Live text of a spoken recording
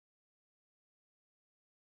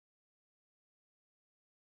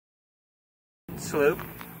slope,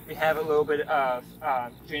 we have a little bit of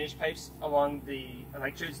drainage pipes along the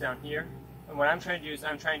electrodes down here. And what I'm trying to do is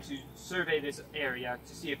I'm trying to survey this area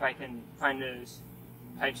to see if I can find those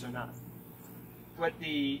pipes or not. What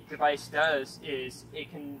the device does is it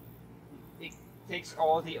takes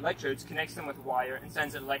all the electrodes, connects them with wire, and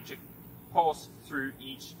sends an electric pulse through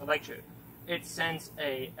each electrode. It sends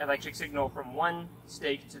an electric signal from one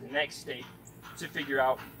stake to the next stake to figure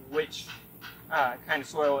out which kind of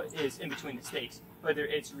soil is in between the stakes, whether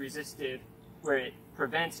it's resistive, where it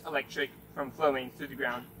prevents electric from flowing through the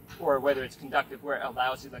ground, or whether it's conductive, where it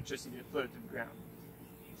allows the electricity to flow through the ground.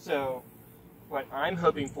 So what I'm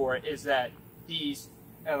hoping for is that these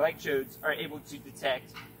electrodes are able to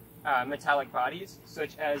detect metallic bodies,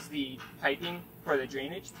 such as the piping for the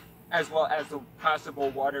drainage, as well as the possible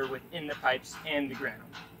water within the pipes and the ground.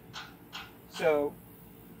 So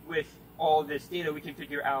with all this data, we can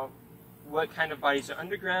figure out what kind of bodies are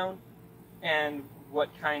underground and what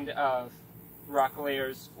kind of rock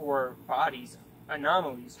layers or bodies,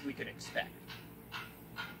 anomalies, we could expect.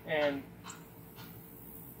 And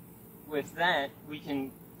with that, we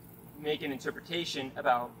can make an interpretation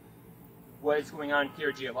about what is going on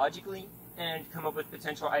here geologically and come up with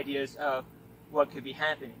potential ideas of what could be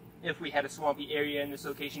happening. If we had a swampy area in this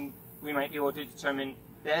location, we might be able to determine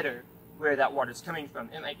better where that water is coming from.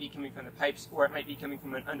 It might be coming from the pipes, or it might be coming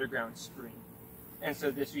from an underground spring. And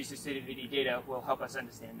so this resistivity data will help us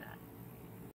understand that.